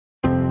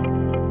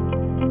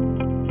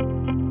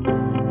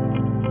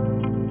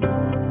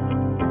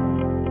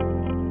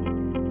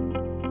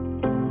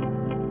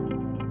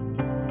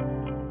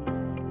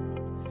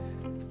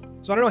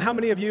So I don't know how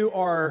many of you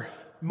are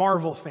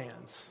Marvel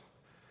fans.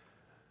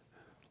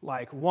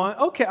 Like one,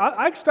 okay,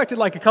 I expected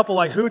like a couple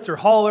like hoots or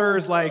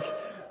hollers.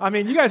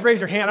 You guys raise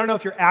your hand. I don't know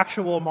if you're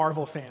actual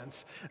Marvel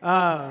fans.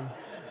 I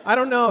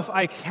don't know if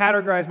I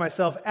categorize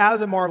myself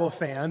as a Marvel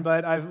fan,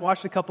 but I've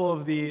watched a couple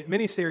of the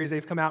miniseries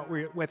they've come out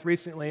with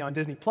recently on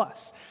Disney+.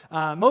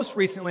 Most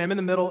recently, I'm in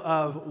the middle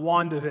of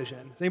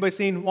WandaVision. Has anybody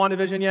seen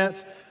WandaVision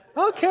yet?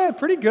 Okay,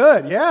 pretty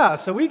good. Yeah,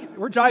 so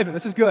we're jiving.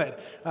 This is good.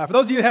 For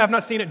those of you that have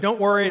not seen it, don't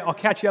worry. I'll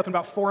catch you up in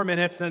about 4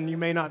 minutes, and you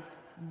may not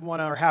want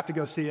to or have to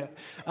go see it.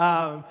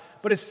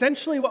 But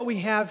essentially what we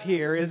have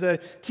here is a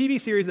TV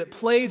series that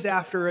plays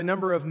after a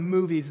number of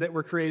movies that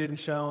were created and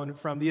shown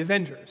from the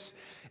Avengers.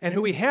 And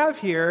who we have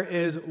here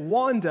is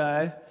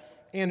Wanda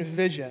and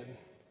Vision.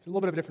 A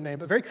little bit of a different name,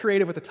 but very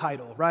creative with the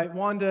title, right?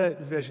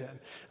 WandaVision.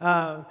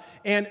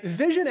 And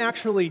Vision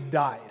actually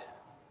died.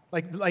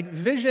 Like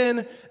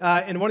Vision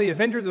in one of the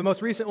Avengers, the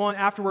most recent one,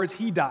 afterwards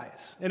he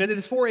dies. And it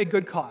is for a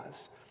good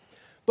cause.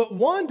 But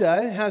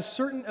Wanda has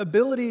certain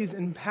abilities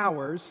and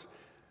powers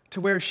to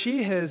where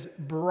she has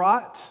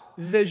brought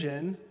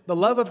Vision, the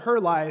love of her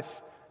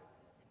life,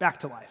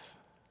 back to life.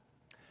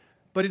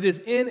 But it is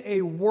in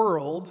a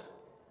world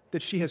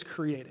that she has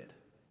created.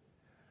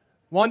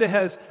 Wanda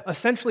has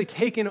essentially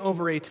taken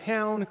over a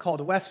town called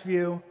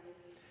Westview.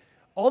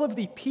 All of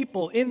the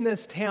people in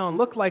this town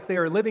look like they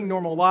are living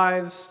normal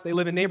lives. They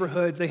live in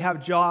neighborhoods, they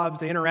have jobs,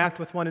 they interact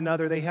with one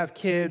another, they have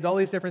kids, all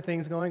these different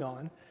things going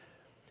on.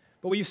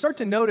 But what you start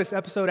to notice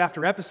episode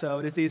after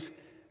episode is these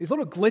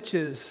little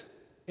glitches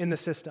in the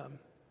system.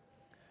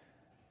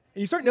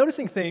 And you start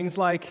noticing things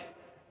like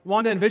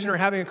Wanda and Vision are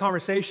having a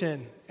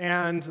conversation,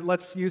 and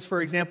let's use,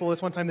 for example,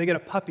 this one time they get a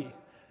puppy.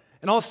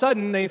 And all of a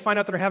sudden, they find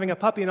out they're having a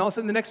puppy, and all of a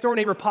sudden the next door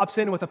neighbor pops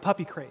in with a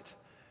puppy crate.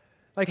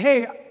 Like,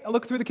 hey, I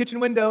looked through the kitchen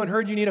window and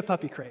heard you need a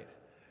puppy crate.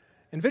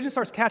 And Vision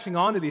starts catching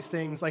on to these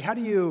things, like, how'd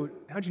you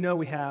know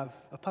we have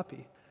a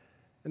puppy?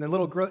 And then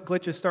little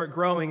glitches start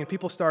growing, and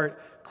people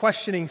start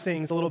questioning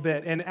things a little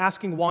bit and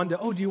asking Wanda,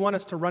 oh, do you want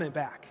us to run it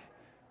back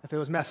if it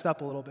was messed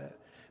up a little bit?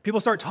 People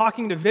start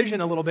talking to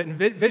Vision a little bit, and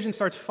Vision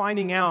starts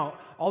finding out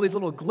all these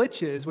little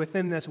glitches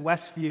within this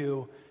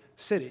Westview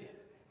city.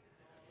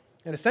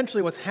 And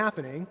essentially what's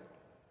happening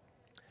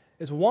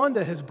is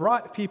Wanda has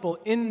brought people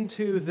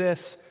into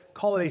this,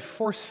 call it a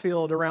force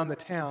field around the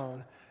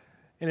town,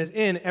 and is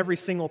in every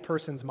single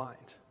person's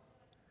mind.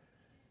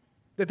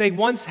 That they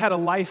once had a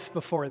life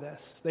before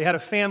this. They had a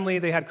family,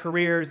 they had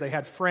careers, they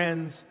had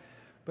friends,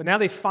 but now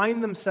they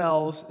find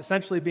themselves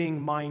essentially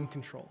being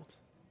mind-controlled.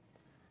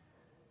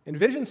 And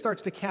Vision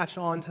starts to catch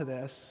on to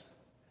this,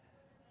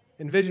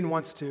 and Vision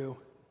wants to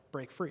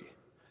break free.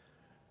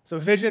 So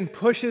Vision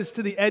pushes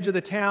to the edge of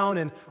the town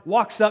and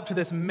walks up to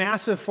this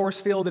massive force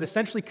field that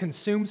essentially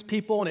consumes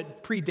people, and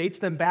it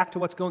predates them back to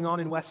what's going on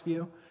in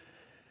Westview.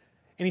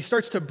 And he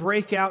starts to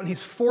break out, and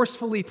he's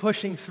forcefully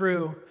pushing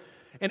through.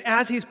 And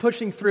as he's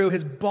pushing through,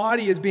 his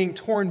body is being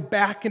torn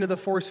back into the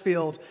force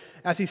field.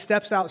 As he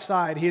steps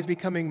outside, he is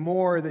becoming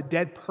more the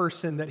dead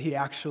person that he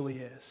actually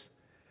is.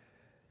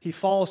 He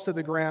falls to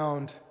the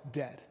ground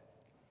dead.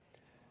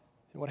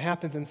 And what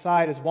happens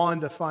inside is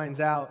Wanda finds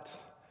out,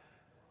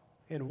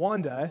 and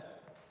Wanda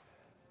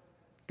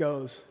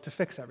goes to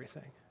fix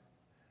everything.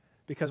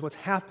 Because what's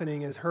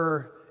happening is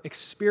her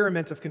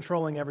experiment of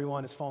controlling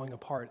everyone is falling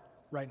apart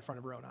right in front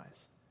of her own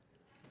eyes.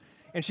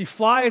 And she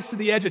flies to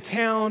the edge of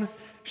town.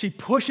 She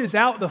pushes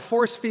out the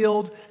force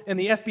field, and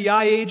the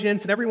FBI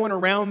agents and everyone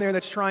around there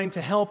that's trying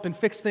to help and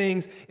fix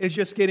things is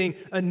just getting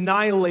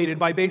annihilated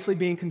by basically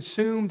being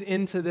consumed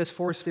into this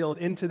force field,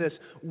 into this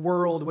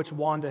world which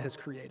Wanda has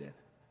created.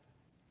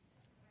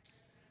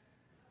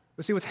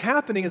 But see, what's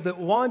happening is that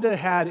Wanda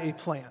had a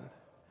plan.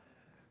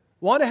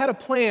 Wanda had a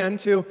plan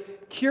to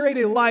curate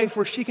a life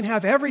where she can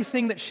have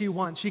everything that she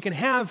wants. She can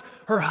have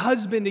her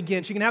husband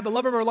again. She can have the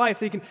love of her life.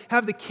 They can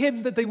have the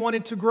kids that they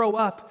wanted to grow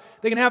up.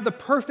 They can have the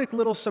perfect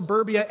little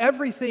suburbia.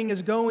 Everything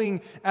is going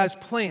as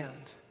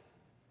planned.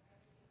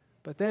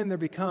 But then there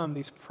become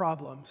these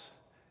problems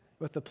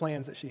with the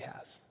plans that she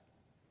has.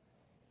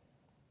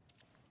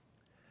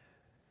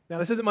 Now,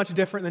 this isn't much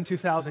different than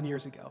 2,000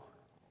 years ago.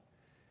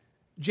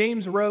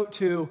 James wrote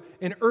to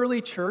an early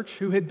church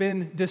who had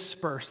been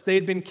dispersed. They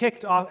had been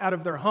kicked out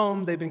of their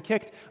home. They'd been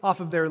kicked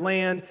off of their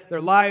land. Their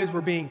lives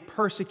were being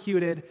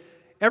persecuted.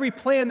 Every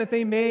plan that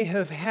they may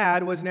have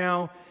had was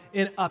now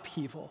in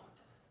upheaval.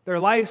 Their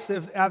lives,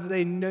 as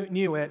they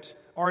knew it,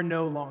 are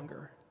no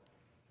longer.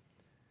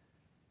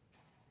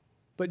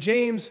 But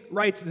James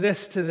writes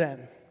this to them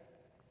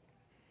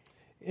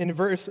in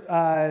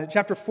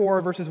chapter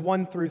 4, verses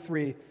 1 through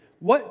 3.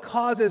 What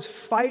causes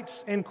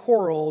fights and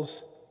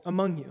quarrels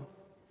among you?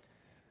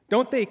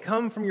 Don't they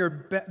come from your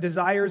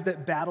desires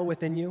that battle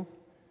within you?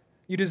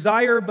 You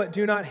desire but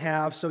do not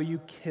have, so you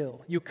kill.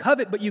 You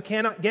covet but you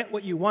cannot get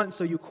what you want,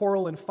 so you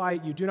quarrel and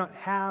fight. You do not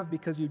have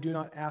because you do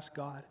not ask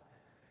God.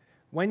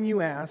 When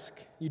you ask,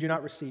 you do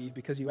not receive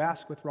because you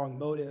ask with wrong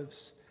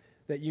motives,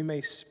 that you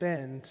may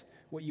spend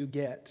what you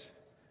get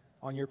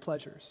on your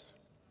pleasures.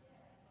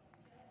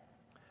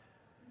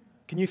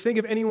 Can you think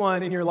of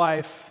anyone in your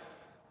life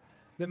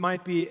that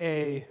might be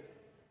a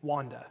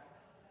Wanda.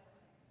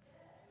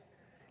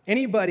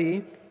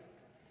 Anybody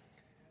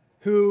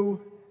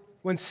who,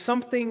 when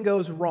something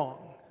goes wrong,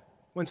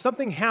 when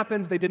something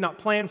happens they did not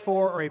plan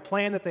for, or a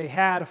plan that they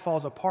had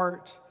falls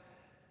apart,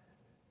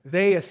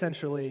 they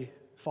essentially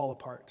fall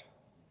apart.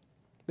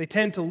 They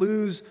tend to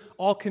lose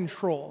all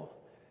control,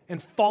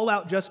 and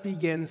fallout just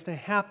begins to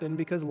happen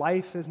because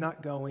life is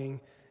not going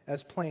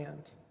as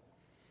planned.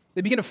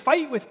 They begin to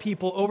fight with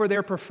people over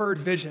their preferred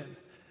vision.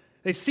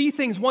 They see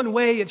things one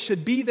way, it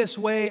should be this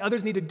way,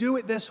 others need to do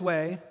it this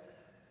way.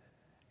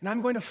 And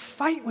I'm going to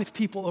fight with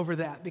people over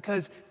that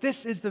because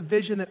this is the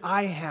vision that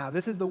I have.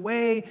 This is the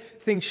way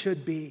things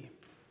should be.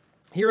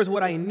 Here is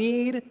what I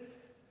need.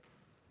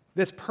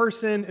 This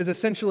person is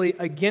essentially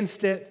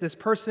against it. This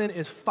person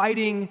is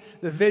fighting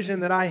the vision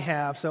that I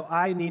have, so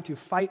I need to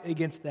fight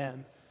against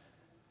them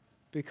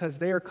because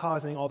they are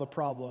causing all the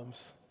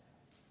problems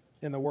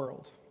in the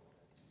world.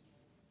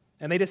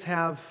 And they just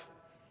have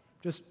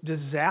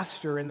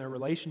disaster in their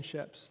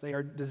relationships. They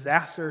are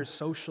disasters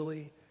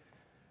socially.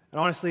 And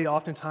honestly,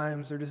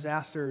 oftentimes they're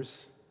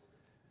disasters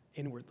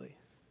inwardly.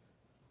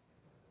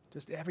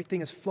 Just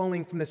everything is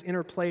flowing from this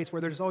inner place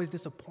where they're just always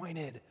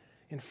disappointed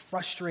and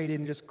frustrated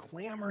and just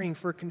clamoring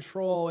for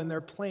control in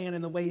their plan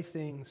and the way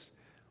things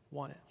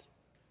want it.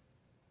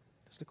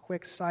 Just a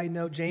quick side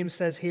note, James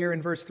says here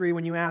in verse 3,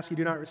 when you ask, you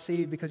do not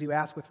receive because you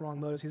ask with wrong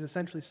motives. He's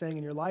essentially saying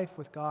in your life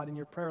with God, in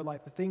your prayer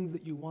life, the things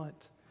that you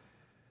want,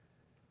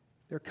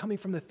 they're coming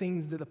from the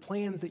things, the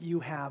plans that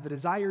you have, the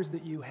desires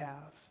that you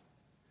have.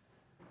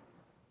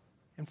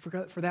 And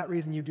for that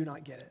reason, you do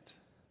not get it.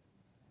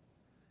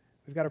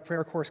 We've got a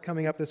prayer course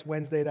coming up this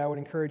Wednesday that I would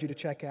encourage you to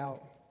check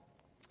out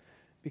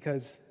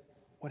because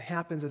what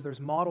happens is there's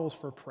models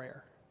for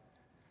prayer.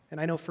 And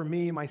I know for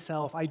me,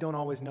 myself, I don't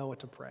always know what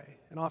to pray.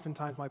 And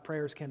oftentimes my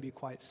prayers can be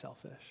quite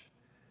selfish.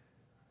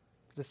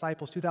 The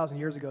disciples 2,000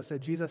 years ago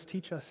said, Jesus,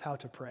 teach us how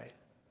to pray.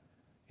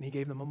 And he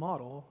gave them a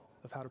model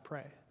of how to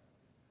pray.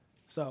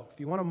 So if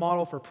you want a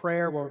model for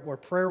prayer where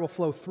prayer will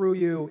flow through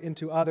you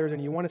into others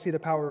and you want to see the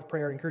power of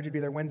prayer, I encourage you to be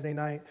there Wednesday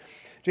night.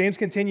 James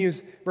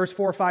continues, verse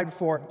 4,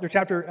 5-4, or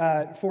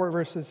chapter 4,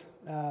 verses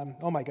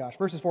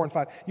 4 and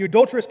 5. You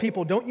adulterous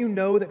people, don't you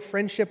know that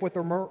friendship with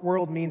the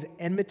world means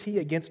enmity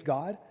against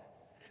God?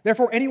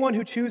 Therefore, anyone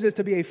who chooses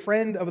to be a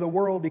friend of the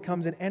world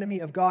becomes an enemy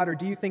of God. Or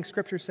do you think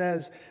Scripture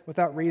says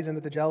without reason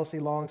that the jealousy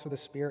longs for the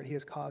Spirit he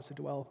has caused to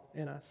dwell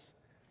in us?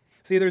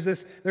 See, there's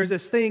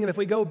this thing, and if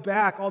we go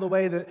back all the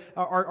way, that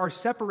our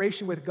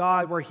separation with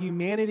God, where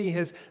humanity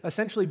has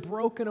essentially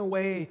broken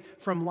away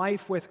from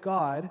life with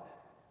God,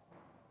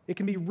 it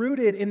can be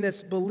rooted in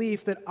this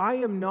belief that I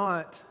am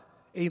not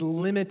a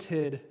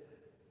limited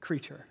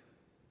creature.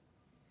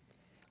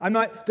 I'm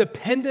not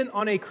dependent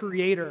on a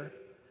creator.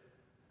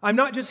 I'm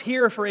not just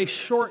here for a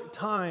short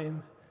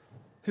time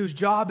whose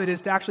job it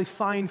is to actually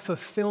find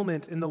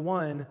fulfillment in the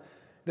one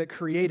that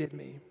created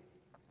me.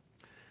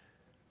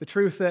 The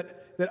truth that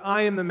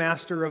I am the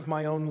master of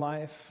my own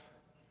life.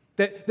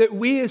 That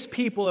we as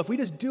people, if we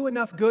just do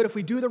enough good, if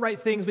we do the right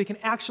things, we can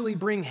actually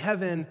bring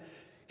heaven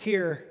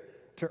here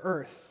to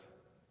earth.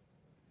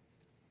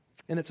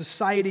 And that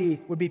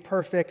society would be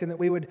perfect, and that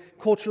we would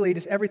culturally,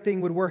 just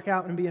everything would work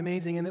out and be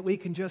amazing, and that we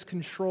can just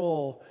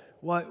control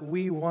what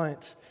we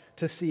want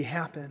to see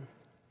happen.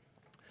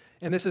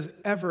 And this is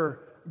ever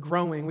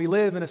growing. We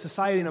live in a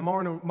society, in a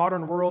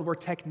modern world where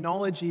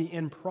technology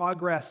and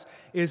progress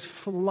is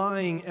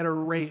flying at a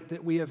rate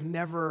that we have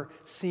never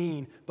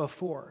seen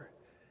before.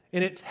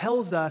 And it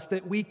tells us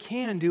that we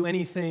can do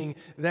anything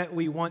that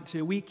we want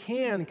to. We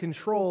can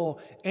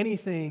control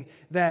anything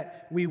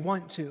that we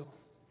want to.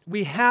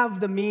 We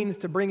have the means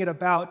to bring it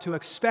about, to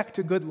expect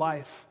a good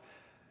life,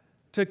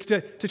 to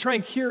try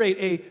and curate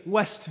a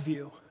West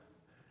view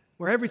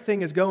where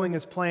everything is going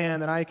as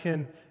planned and I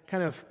can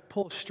kind of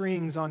pull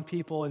strings on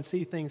people and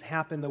see things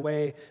happen the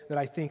way that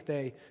I think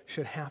they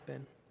should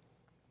happen.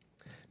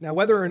 Now,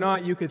 whether or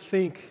not you could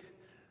think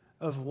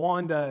of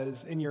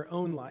Wandas in your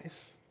own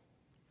life,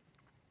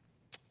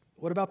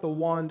 what about the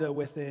Wanda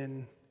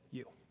within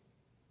you?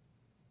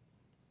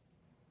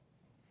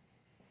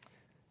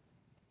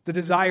 The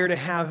desire to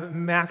have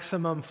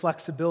maximum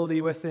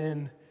flexibility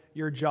within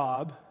your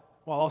job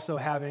while also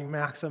having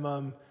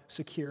maximum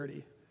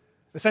security.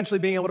 Essentially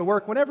being able to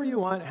work whenever you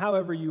want,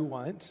 however you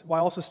want,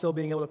 while also still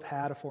being able to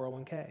pad a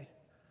 401k.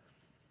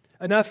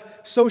 Enough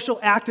social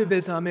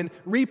activism and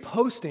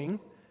reposting.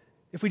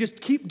 If we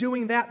just keep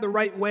doing that the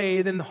right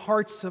way, then the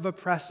hearts of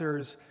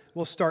oppressors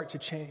will start to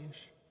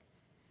change.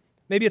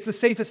 Maybe it's the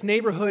safest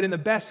neighborhood and the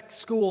best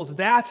schools.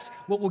 That's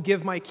what will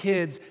give my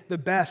kids the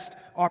best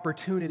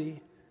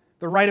opportunity.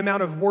 The right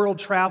amount of world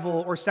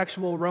travel or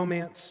sexual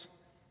romance.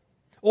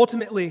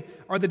 Ultimately,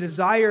 are the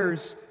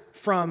desires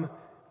from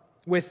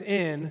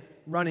within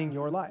running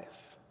your life.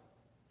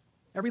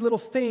 Every little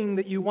thing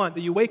that you want,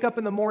 that you wake up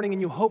in the morning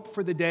and you hope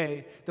for the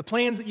day, the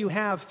plans that you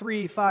have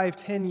 3, 5,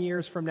 10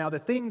 years from now, the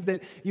things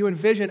that you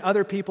envision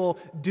other people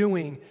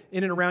doing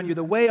in and around you,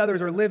 the way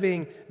others are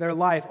living their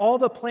life, all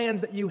the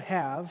plans that you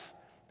have,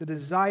 the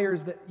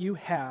desires that you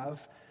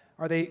have,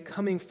 are they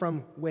coming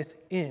from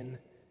within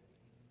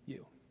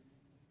you?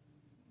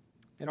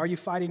 And are you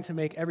fighting to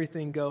make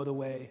everything go the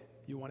way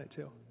you want it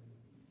to?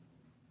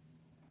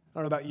 I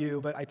don't know about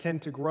you, but I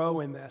tend to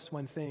grow in this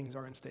when things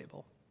are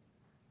unstable,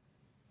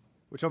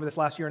 which over this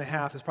last year and a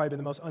half has probably been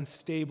the most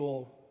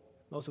unstable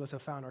most of us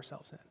have found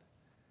ourselves in.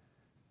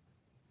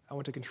 I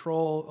want to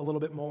control a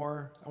little bit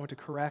more. I want to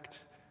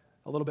correct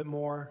a little bit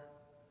more.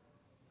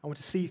 I want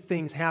to see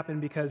things happen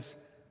because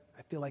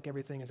I feel like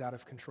everything is out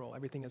of control.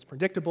 Everything is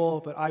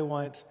predictable, but I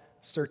want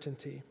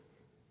certainty.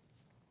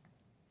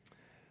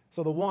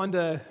 So the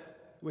Wanda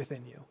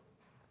within you.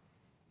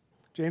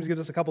 James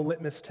gives us a couple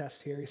litmus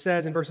tests here. He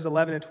says in verses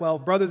 11 and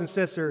 12, brothers and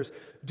sisters,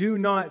 do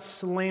not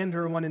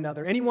slander one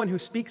another. Anyone who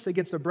speaks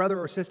against a brother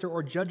or sister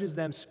or judges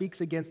them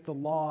speaks against the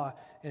law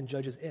and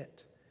judges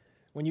it.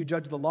 When you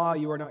judge the law,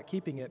 you are not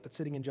keeping it, but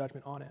sitting in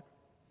judgment on it.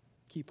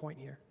 Key point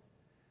here.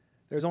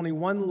 There's only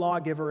one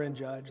lawgiver and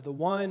judge, the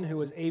one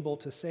who is able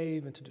to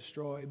save and to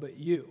destroy, but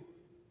you.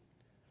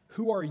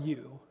 Who are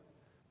you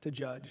to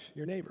judge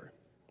your neighbor?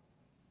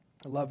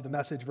 I love the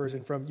Message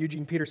version from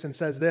Eugene Peterson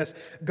says this,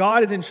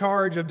 God is in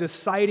charge of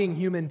deciding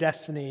human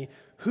destiny.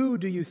 Who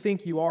do you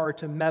think you are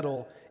to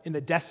meddle in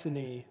the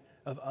destiny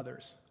of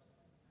others?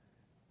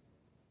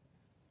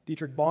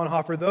 Dietrich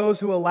Bonhoeffer, those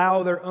who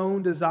allow their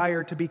own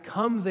desire to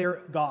become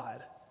their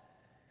God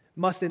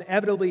must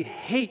inevitably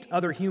hate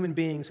other human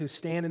beings who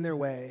stand in their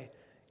way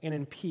and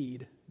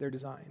impede their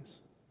designs.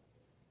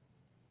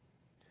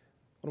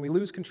 When we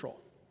lose control,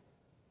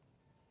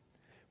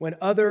 when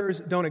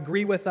others don't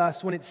agree with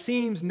us, when it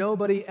seems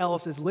nobody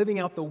else is living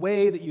out the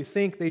way that you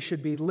think they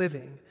should be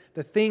living,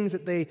 the things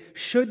that they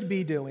should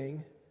be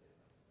doing,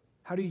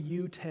 how do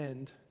you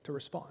tend to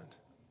respond?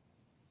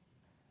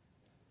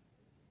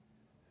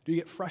 Do you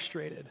get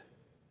frustrated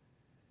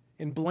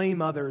and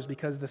blame others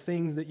because the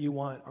things that you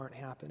want aren't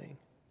happening?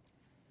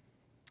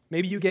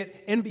 Maybe you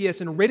get envious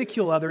and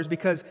ridicule others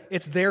because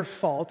it's their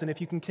fault, and if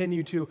you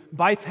continue to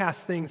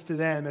bypass things to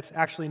them, it's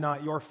actually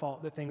not your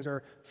fault that things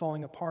are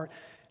falling apart.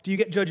 Do you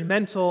get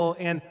judgmental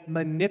and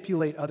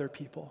manipulate other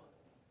people?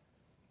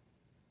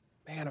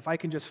 Man, if I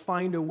can just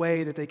find a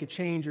way that they could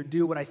change or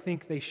do what I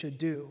think they should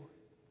do.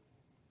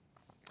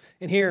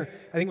 And here,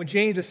 I think what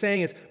James is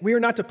saying is we are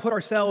not to put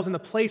ourselves in the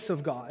place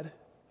of God,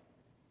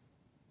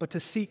 but to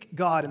seek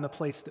God in the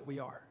place that we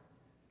are.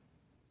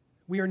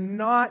 We are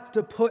not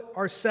to put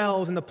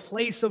ourselves in the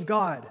place of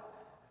God,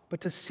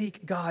 but to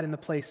seek God in the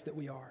place that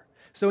we are.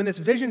 So in this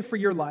vision for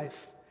your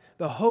life,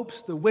 the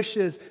hopes, the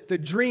wishes, the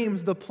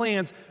dreams, the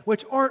plans,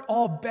 which aren't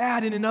all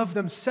bad in and of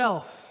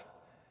themselves,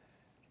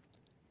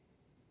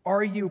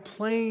 are you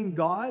playing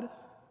God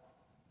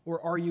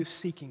or are you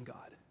seeking God?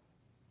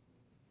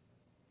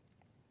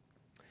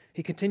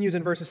 He continues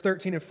in verses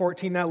 13 and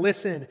 14, now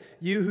listen,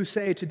 you who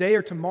say today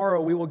or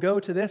tomorrow we will go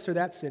to this or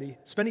that city,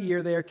 spend a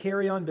year there,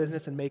 carry on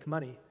business and make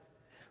money.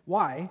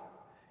 Why?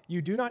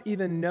 You do not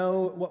even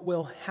know what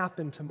will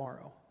happen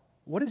tomorrow.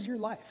 What is your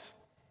life?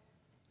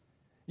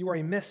 You are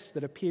a mist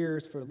that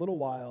appears for a little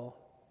while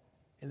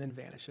and then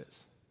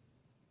vanishes.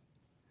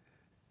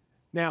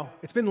 Now,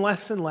 it's been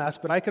less and less,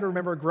 but I can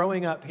remember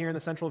growing up here in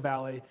the Central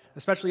Valley,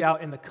 especially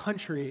out in the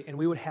country, and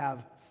we would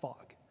have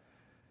fog.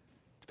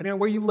 Depending on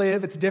where you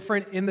live, it's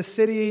different in the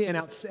city and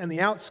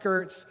the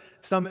outskirts.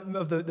 Some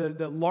of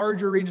the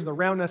larger regions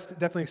around us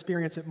definitely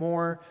experience it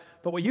more.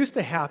 But what used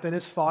to happen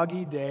is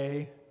foggy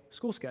day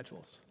school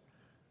schedules.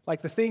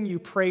 Like the thing you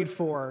prayed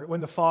for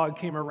when the fog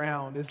came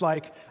around is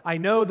like, I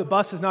know the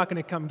bus is not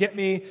going to come get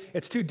me.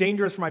 It's too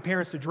dangerous for my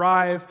parents to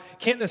drive.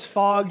 Can't this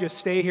fog just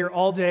stay here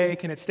all day?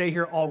 Can it stay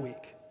here all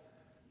week?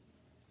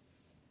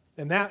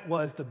 And that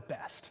was the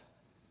best.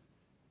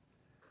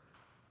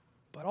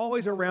 But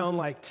always around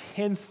like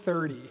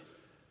 10:30,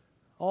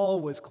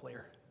 all was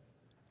clear,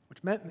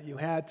 which meant that you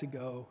had to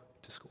go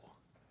to school.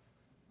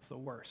 It's the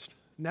worst.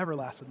 Never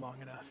lasted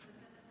long enough.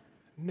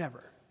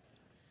 Never.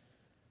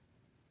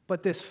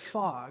 But this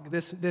fog,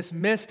 this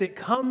mist, it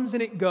comes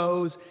and it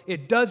goes.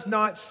 It does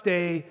not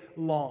stay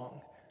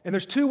long. And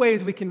there's two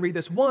ways we can read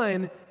this.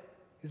 One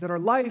is that our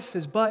life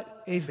is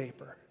but a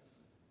vapor.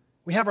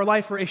 We have our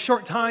life for a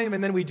short time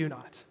and then we do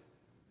not.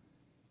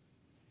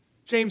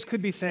 James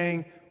could be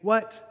saying,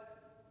 what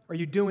are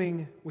you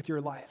doing with your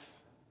life?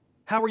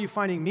 How are you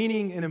finding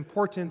meaning and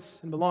importance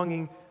and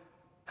belonging?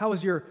 How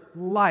is your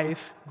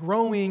life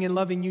growing in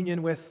loving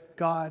union with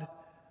God?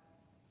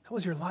 How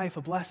is your life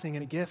a blessing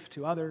and a gift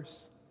to others?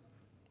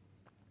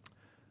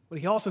 What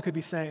he also could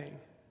be saying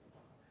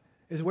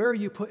is, where are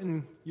you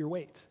putting your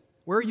weight?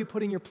 Where are you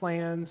putting your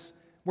plans?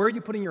 Where are you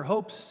putting your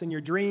hopes and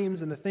your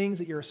dreams and the things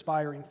that you're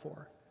aspiring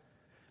for?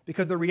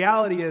 Because the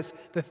reality is,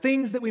 the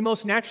things that we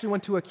most naturally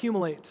want to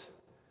accumulate,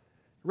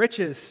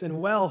 riches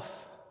and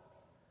wealth,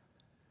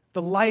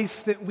 the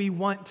life that we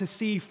want to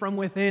see from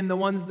within,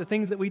 the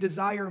things that we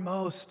desire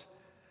most,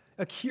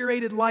 a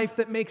curated life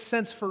that makes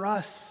sense for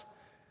us,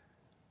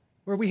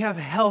 where we have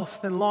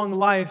health and long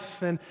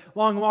life and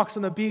long walks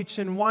on the beach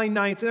and wine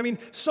nights. And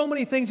so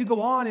many things. You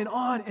go on and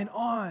on and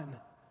on.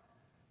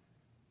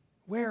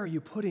 Where are you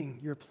putting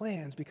your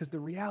plans? Because the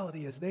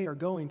reality is they are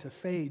going to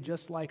fade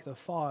just like the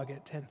fog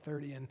at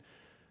 10:30 and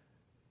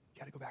you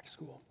got to go back to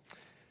school.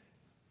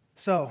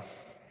 So,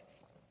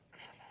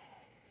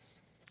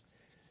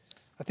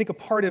 I think a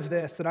part of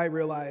this that I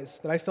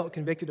realized, that I felt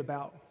convicted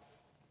about,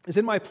 is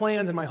in my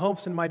plans and my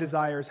hopes and my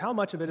desires, how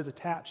much of it is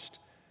attached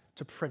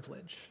to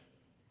privilege?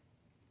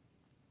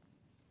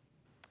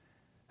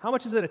 How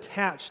much is it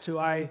attached to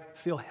I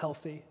feel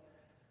healthy?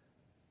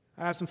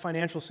 I have some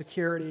financial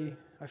security.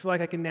 I feel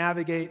like I can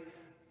navigate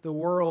the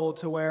world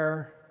to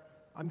where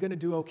I'm going to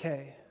do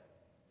okay.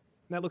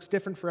 And that looks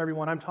different for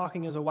everyone. I'm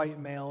talking as a white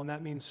male, and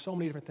that means so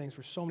many different things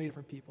for so many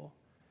different people.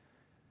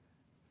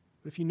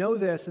 But if you know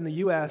this, in the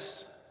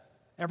U.S.,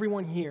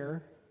 everyone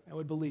here, I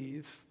would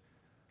believe,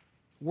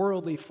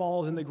 worldly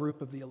falls in the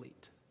group of the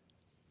elite.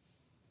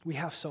 We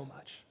have so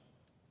much.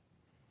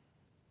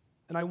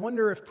 And I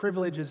wonder if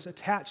privilege is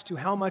attached to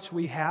how much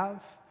we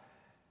have,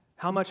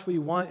 how much we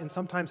want, and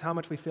sometimes how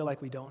much we feel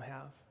like we don't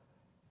have.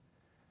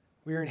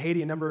 We were in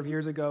Haiti a number of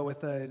years ago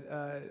with an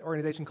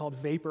organization called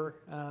Vapor,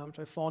 which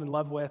I've fallen in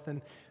love with, and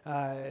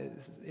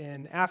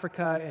in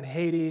Africa and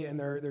Haiti, and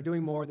they're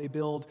doing more. They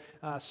build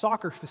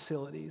soccer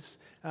facilities.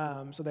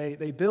 So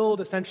they build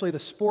essentially the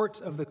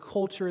sport of the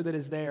culture that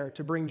is there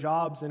to bring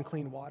jobs and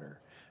clean water.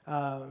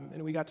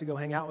 And we got to go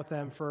hang out with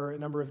them for a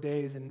number of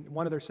days in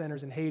one of their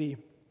centers in Haiti.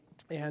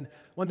 And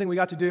one thing we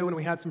got to do when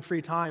we had some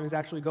free time is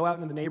actually go out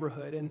into the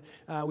neighborhood.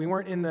 And we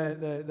weren't in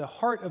the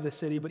heart of the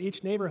city, but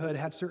each neighborhood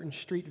had certain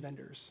street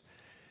vendors.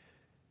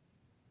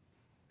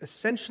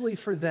 Essentially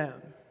for them,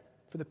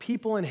 for the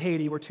people in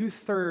Haiti, where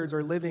 2/3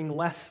 are living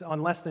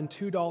on less than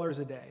 $2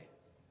 a day,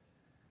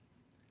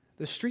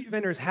 the street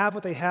vendors have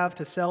what they have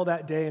to sell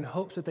that day in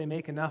hopes that they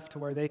make enough to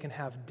where they can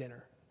have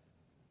dinner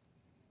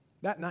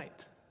that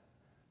night.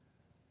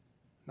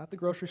 Not the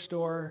grocery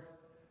store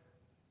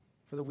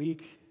for the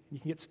week. You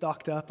can get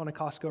stocked up on a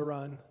Costco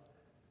run.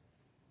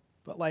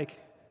 But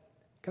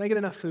can I get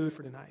enough food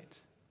for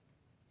tonight?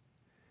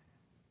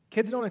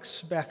 Kids don't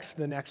expect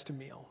the next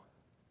meal.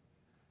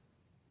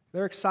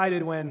 They're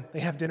excited when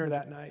they have dinner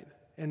that night.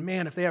 And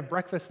man, if they have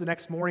breakfast the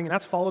next morning and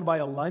that's followed by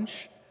a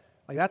lunch,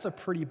 that's a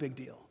pretty big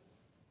deal.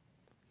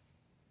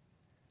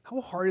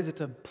 How hard is it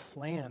to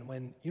plan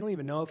when you don't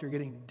even know if you're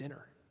getting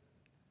dinner?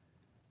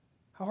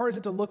 How hard is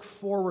it to look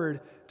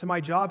forward to my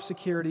job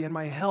security and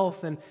my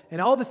health and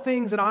all the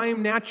things that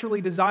I'm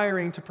naturally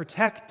desiring to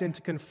protect and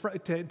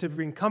to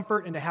bring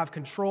comfort and to have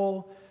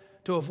control,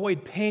 to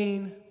avoid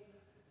pain?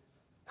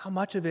 How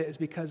much of it is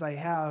because I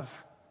have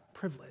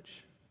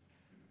privilege?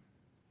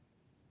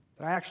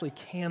 That I actually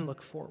can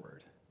look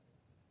forward?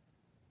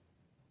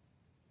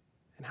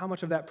 And how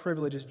much of that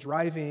privilege is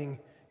driving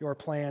your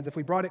plans? If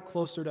we brought it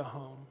closer to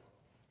home,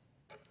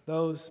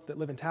 those that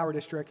live in Tower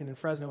District and in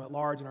Fresno at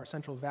large in our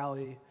Central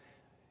Valley,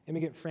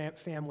 immigrant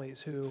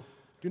families who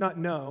do not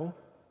know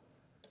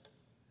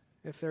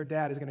if their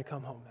dad is going to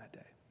come home that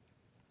day.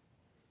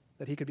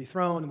 That he could be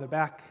thrown in the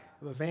back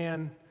of a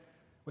van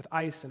with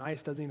ICE, and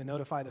ICE doesn't even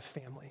notify the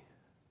family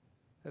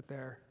that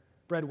their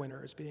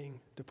breadwinner is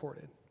being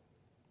deported.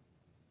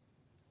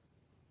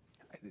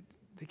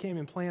 They can't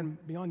even plan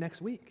beyond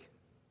next week.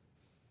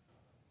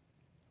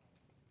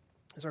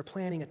 Is our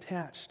planning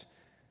attached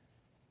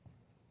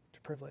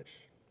to privilege?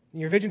 In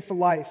your vision for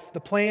life,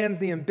 the plans,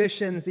 the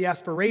ambitions, the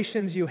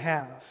aspirations you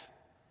have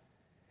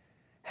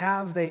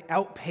they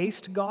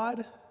outpaced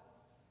God?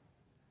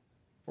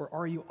 Or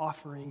are you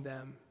offering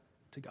them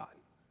to God?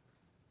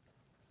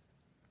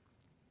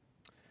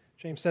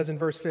 James says in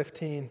verse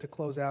 15, to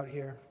close out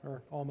here,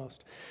 or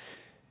almost,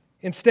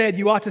 instead,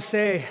 you ought to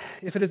say,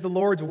 if it is the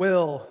Lord's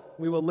will,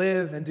 we will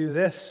live and do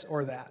this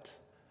or that.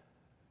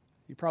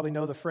 You probably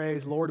know the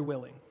phrase, Lord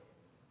willing.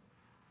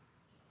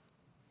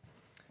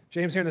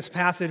 James here in this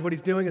passage, what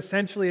he's doing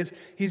essentially is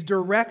he's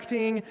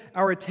directing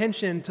our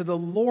attention to the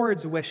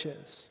Lord's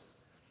wishes.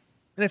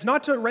 And it's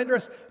not to render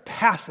us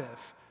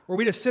passive, where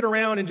we just sit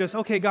around and just,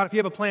 okay, God, if you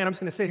have a plan, I'm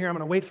just going to sit here, I'm going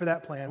to wait for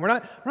that plan. We're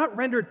not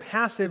rendered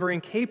passive or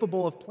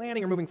incapable of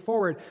planning or moving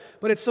forward,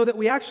 but it's so that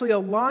we actually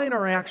align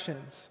our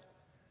actions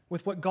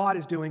with what God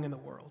is doing in the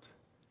world.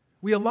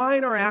 We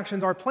align our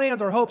actions, our plans,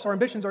 our hopes, our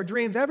ambitions, our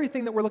dreams,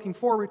 everything that we're looking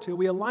forward to,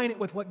 we align it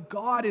with what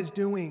God is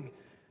doing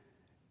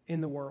in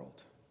the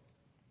world.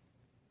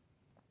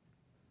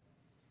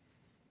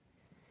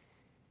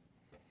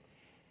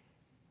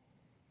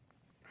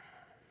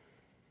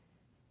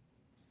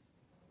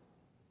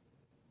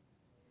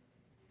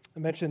 I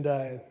mentioned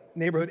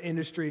Neighborhood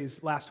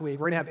Industries last week.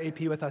 We're going to have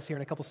AP with us here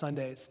in a couple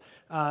Sundays.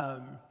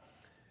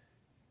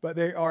 But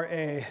they are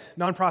a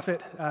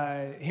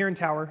nonprofit here in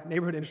Tower,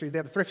 Neighborhood Industries. They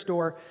have a thrift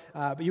store,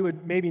 but you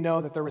would maybe know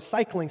that their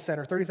recycling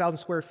center, 30,000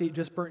 square feet,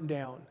 just burnt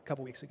down a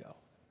couple weeks ago.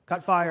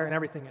 Caught fire and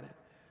everything in it.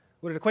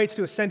 What it equates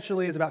to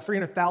essentially is about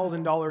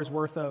 $300,000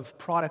 worth of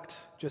product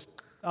just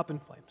up in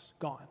flames,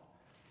 gone.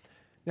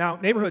 Now,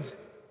 Neighborhood's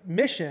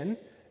mission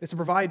is to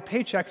provide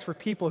paychecks for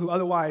people who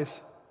otherwise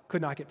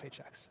could not get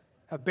paychecks,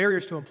 have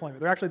barriers to employment.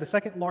 They're actually the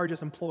second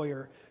largest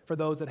employer for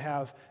those that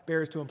have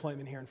barriers to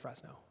employment here in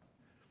Fresno.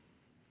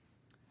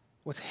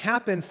 What's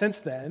happened since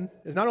then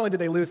is not only did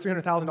they lose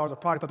 $300,000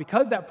 of product, but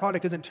because that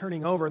product isn't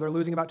turning over, they're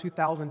losing about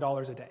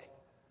 $2,000 a day.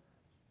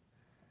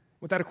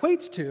 What that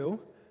equates to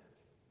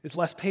is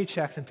less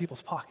paychecks in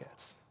people's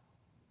pockets.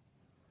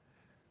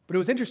 But it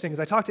was interesting because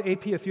I talked to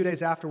AP a few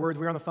days afterwards.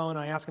 We were on the phone, and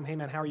I asked him, hey,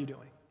 man, how are you doing?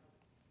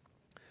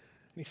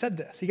 And he said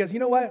this. He goes, you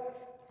know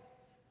what?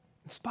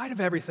 In spite of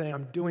everything,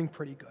 I'm doing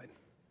pretty good.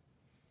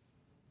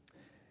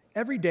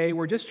 Every day,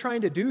 we're just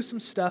trying to do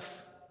some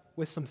stuff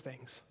with some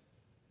things.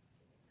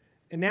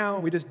 And now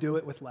we just do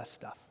it with less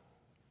stuff.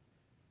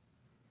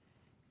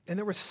 And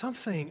there was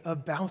something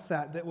about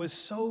that was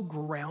so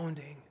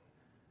grounding.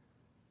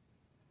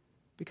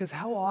 Because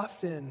how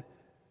often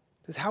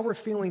does how we're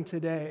feeling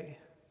today,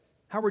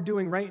 how we're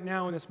doing right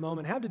now in this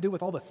moment, have to do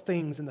with all the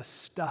things and the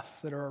stuff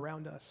that are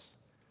around us?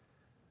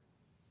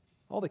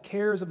 All the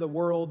cares of the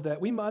world that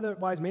we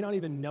otherwise may not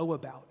even know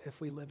about if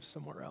we lived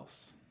somewhere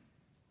else.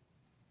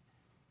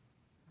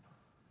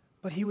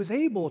 But he was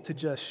able to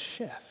just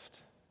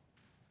shift.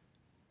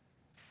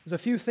 There's a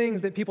few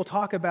things that people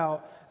talk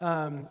about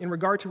in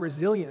regard to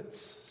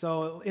resilience.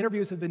 So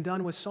interviews have been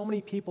done with so many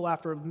people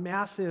after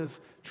massive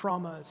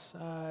traumas,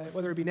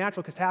 whether it be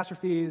natural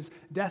catastrophes,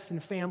 deaths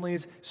in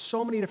families,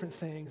 so many different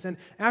things. And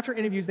after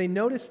interviews, they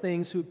notice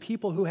things who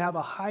people who have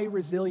a high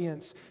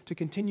resilience to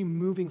continue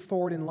moving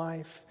forward in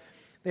life.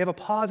 They have a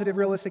positive,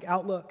 realistic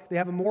outlook. They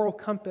have a moral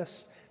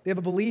compass. They have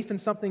a belief in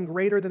something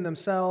greater than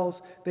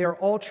themselves. They are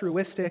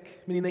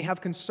altruistic, meaning they have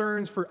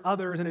concerns for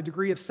others and a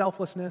degree of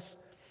selflessness.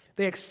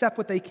 They accept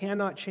what they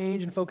cannot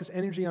change and focus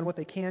energy on what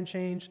they can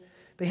change.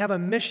 They have a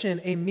mission,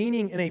 a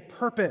meaning, and a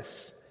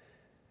purpose.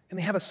 And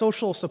they have a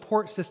social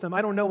support system.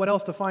 I don't know what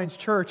else defines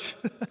church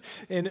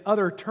in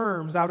other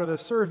terms out of a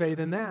survey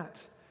than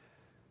that.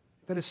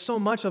 That is so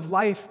much of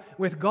life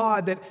with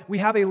God that we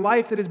have a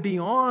life that is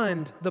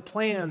beyond the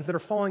plans that are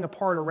falling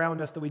apart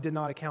around us that we did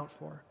not account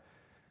for.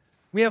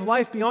 We have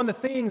life beyond the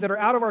things that are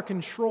out of our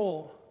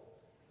control.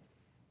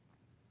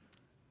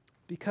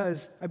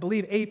 Because I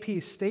believe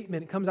AP's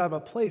statement comes out of a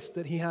place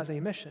that he has a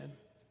mission.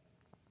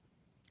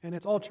 And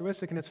it's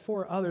altruistic and it's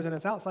for others and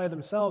it's outside of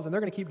themselves, and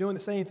they're going to keep doing the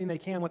same thing they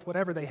can with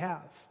whatever they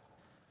have.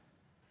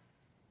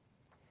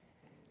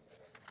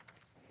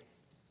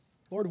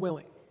 Lord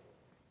willing.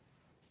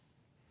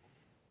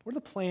 What are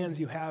the plans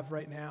you have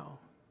right now?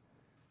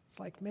 It's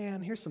like,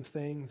 man, here's some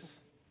things.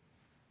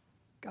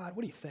 God,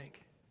 what do you think?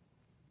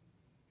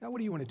 God, what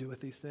do you want to do with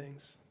these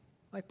things?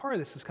 Like, part of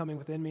this is coming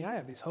within me. I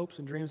have these hopes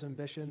and dreams and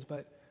ambitions,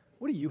 but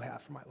what do you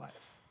have for my life?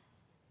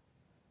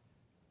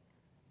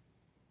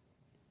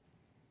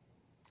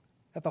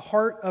 At the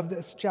heart of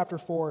this chapter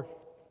 4,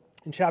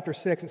 in chapter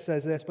 6, it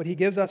says this, but he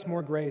gives us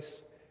more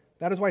grace.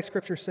 That is why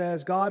Scripture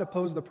says, God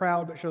opposes the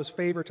proud, but shows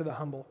favor to the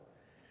humble.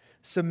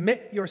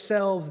 Submit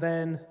yourselves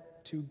then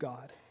to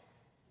God.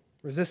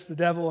 Resist the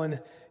devil,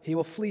 and he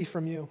will flee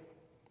from you.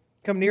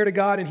 Come near to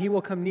God, and he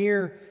will come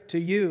near to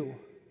you.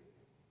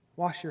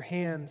 Wash your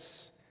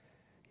hands,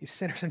 you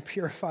sinners, and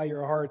purify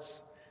your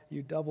hearts,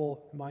 you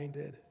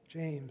double-minded.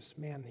 James,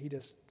 man, he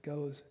just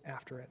goes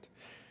after it.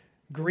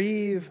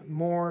 Grieve,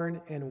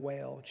 mourn, and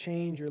wail.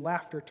 Change your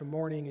laughter to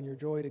mourning and your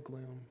joy to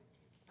gloom.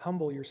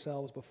 Humble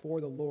yourselves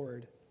before the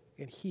Lord,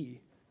 and he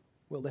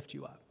will lift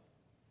you up.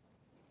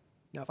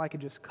 Now, if I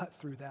could just cut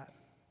through that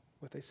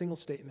with a single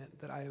statement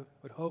that I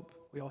would hope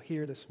we all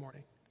hear this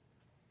morning.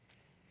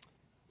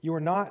 You are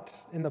not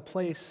in the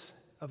place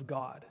of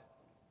God,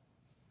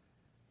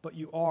 but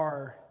you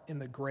are in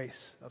the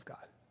grace of God.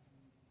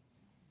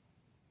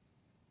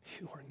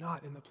 You are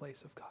not in the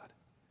place of God.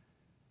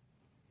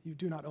 You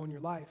do not own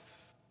your life.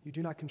 You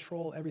do not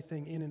control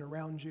everything in and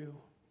around you.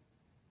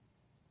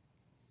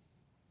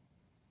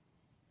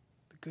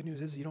 The good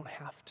news is you don't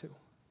have to.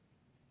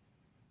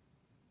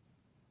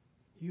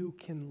 You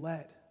can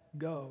let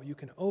go. You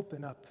can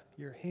open up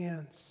your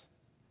hands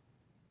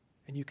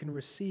and you can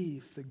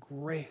receive the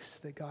grace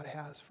that God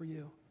has for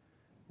you,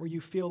 where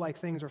you feel like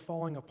things are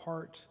falling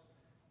apart,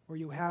 where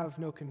you have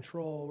no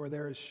control, where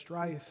there is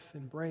strife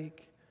and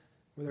break,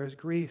 where there is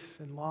grief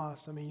and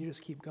loss. I mean, you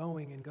just keep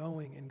going and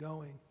going and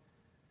going.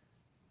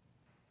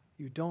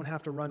 You don't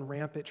have to run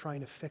rampant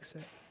trying to fix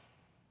it.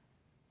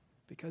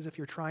 Because if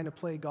you're trying to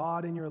play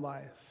God in your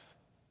life,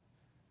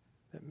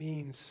 that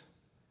means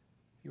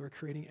you are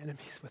creating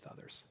enemies with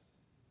others.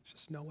 There's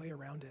just no way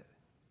around it.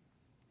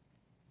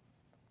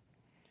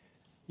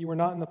 You are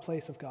not in the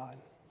place of God,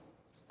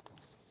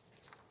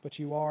 but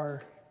you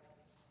are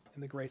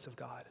in the grace of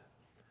God.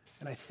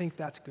 And I think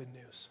that's good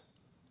news.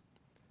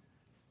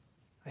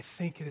 I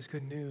think it is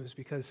good news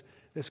because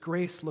this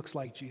grace looks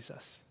like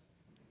Jesus.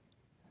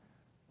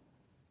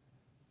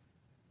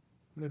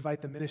 I'm going to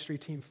invite the ministry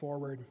team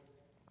forward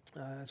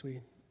as we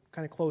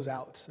kind of close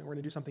out, and we're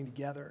going to do something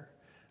together.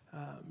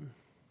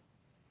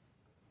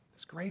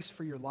 This grace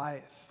for your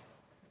life,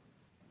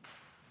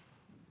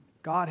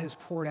 God has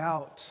poured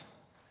out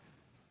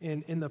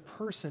in the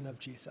person of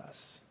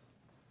Jesus,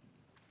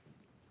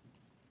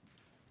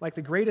 like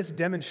the greatest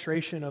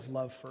demonstration of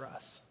love for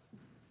us.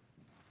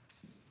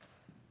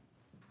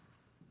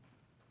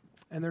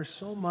 And there's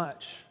so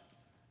much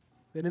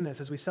that in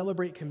this, as we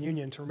celebrate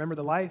communion, to remember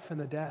the life and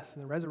the death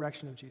and the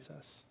resurrection of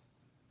Jesus,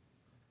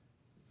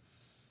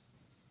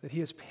 that he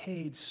has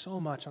paid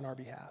so much on our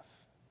behalf.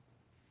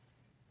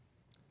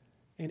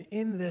 And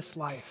in this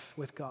life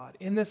with God,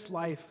 in this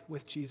life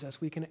with Jesus,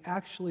 we can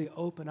actually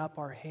open up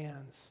our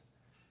hands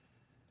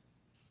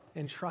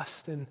and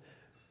trust in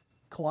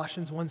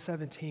Colossians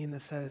 1:17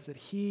 that says that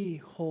he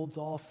holds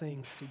all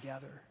things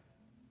together.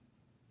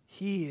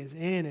 He is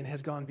in and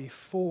has gone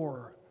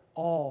before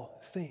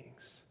all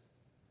things.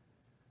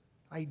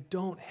 I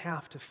don't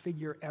have to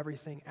figure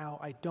everything out.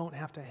 I don't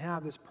have to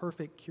have this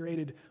perfect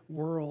curated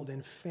world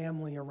and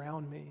family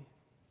around me.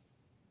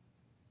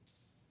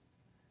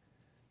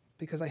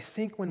 Because I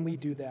think when we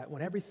do that,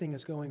 when everything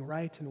is going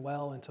right and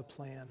well and to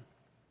plan,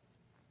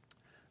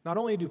 not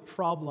only do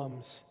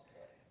problems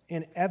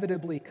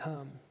inevitably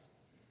come,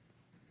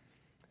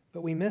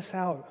 but we miss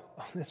out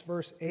on this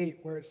verse 8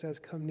 where it says,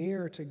 come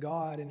near to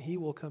God and he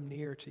will come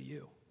near to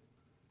you.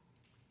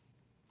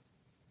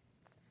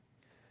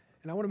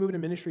 And I want to move into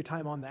ministry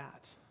time on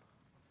that.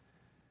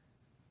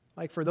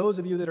 Like for those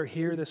of you that are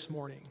here this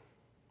morning,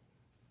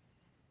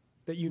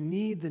 that you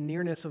need the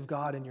nearness of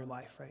God in your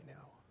life right now.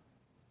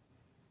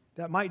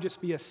 That might just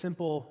be a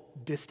simple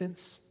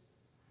distance,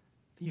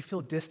 that you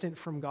feel distant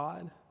from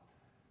God,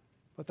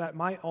 but that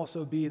might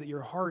also be that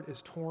your heart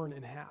is torn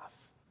in half,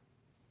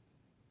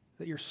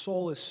 that your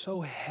soul is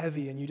so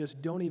heavy and you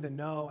just don't even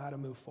know how to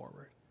move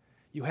forward.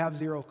 You have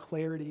zero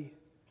clarity,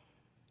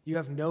 you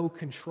have no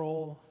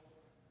control,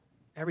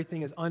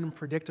 everything is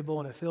unpredictable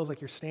and it feels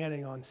like you're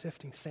standing on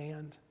sifting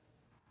sand.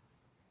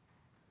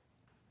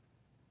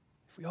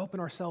 If we open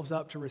ourselves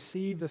up to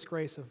receive this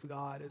grace of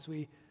God as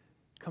we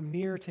come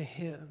near to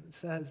him, it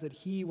says that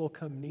he will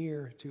come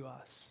near to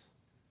us.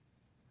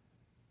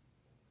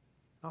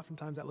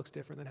 Oftentimes that looks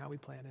different than how we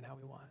plan and how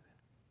we want.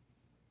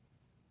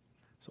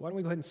 So why don't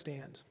we go ahead and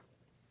stand?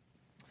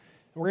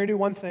 And we're going to do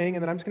one thing,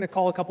 and then I'm just going to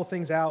call a couple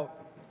things out,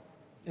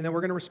 and then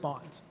we're going to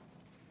respond.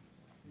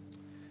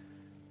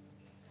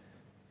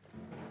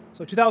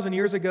 So 2,000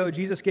 years ago,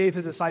 Jesus gave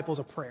his disciples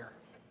a prayer.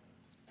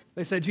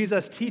 They said,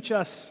 Jesus, teach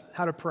us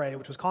how to pray,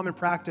 which was common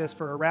practice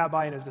for a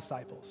rabbi and his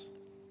disciples.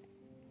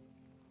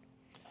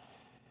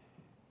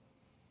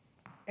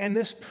 And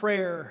this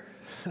prayer,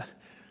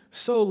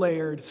 so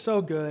layered,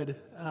 so good,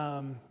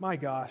 my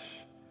gosh.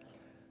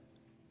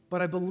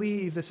 But I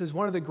believe this is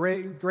one of the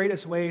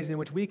greatest ways in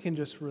which we can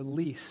just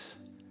release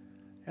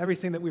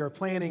everything that we are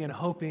planning and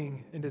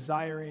hoping and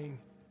desiring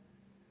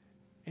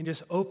and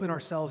just open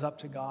ourselves up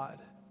to God.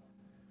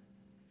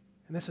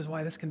 And this is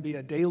why this can be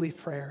a daily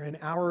prayer, an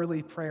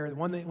hourly prayer,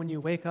 one that when you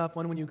wake up,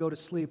 one when you go to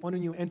sleep, one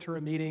when you enter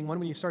a meeting, one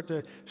when you start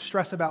to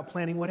stress about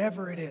planning,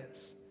 whatever it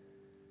is.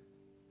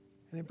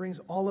 And it brings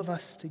all of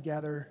us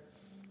together.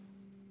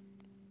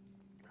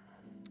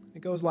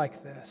 It goes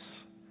like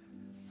this.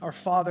 Our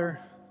Father,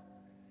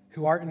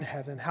 who art in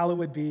heaven,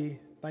 hallowed be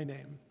thy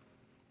name.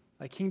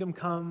 Thy kingdom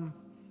come,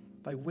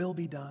 thy will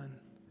be done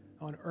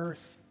on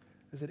earth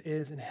as it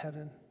is in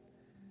heaven.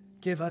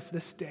 Give us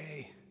this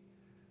day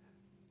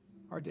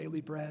our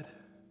daily bread.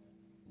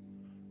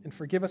 And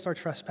forgive us our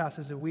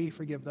trespasses as we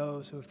forgive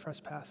those who have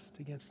trespassed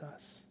against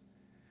us.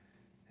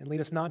 And lead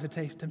us not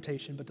into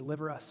temptation, but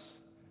deliver us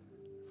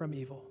from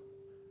evil.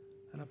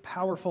 And a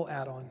powerful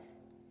add-on.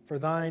 For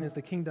thine is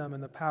the kingdom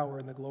and the power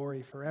and the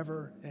glory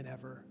forever and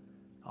ever.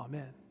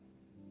 Amen.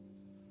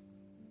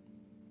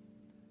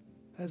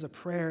 That is a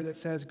prayer that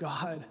says,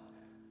 God,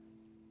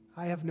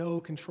 I have no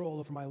control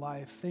over my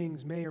life.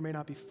 Things may or may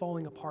not be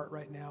falling apart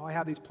right now. I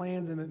have these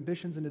plans and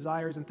ambitions and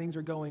desires and things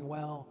are going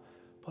well,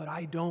 but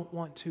I don't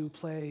want to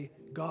play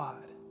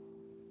God.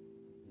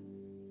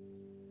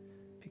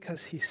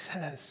 Because he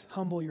says,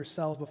 humble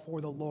yourselves before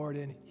the Lord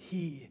and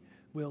he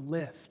will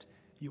lift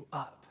you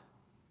up.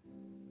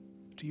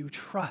 Do you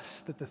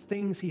trust that the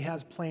things he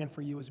has planned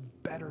for you is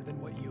better than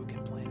what you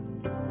can plan?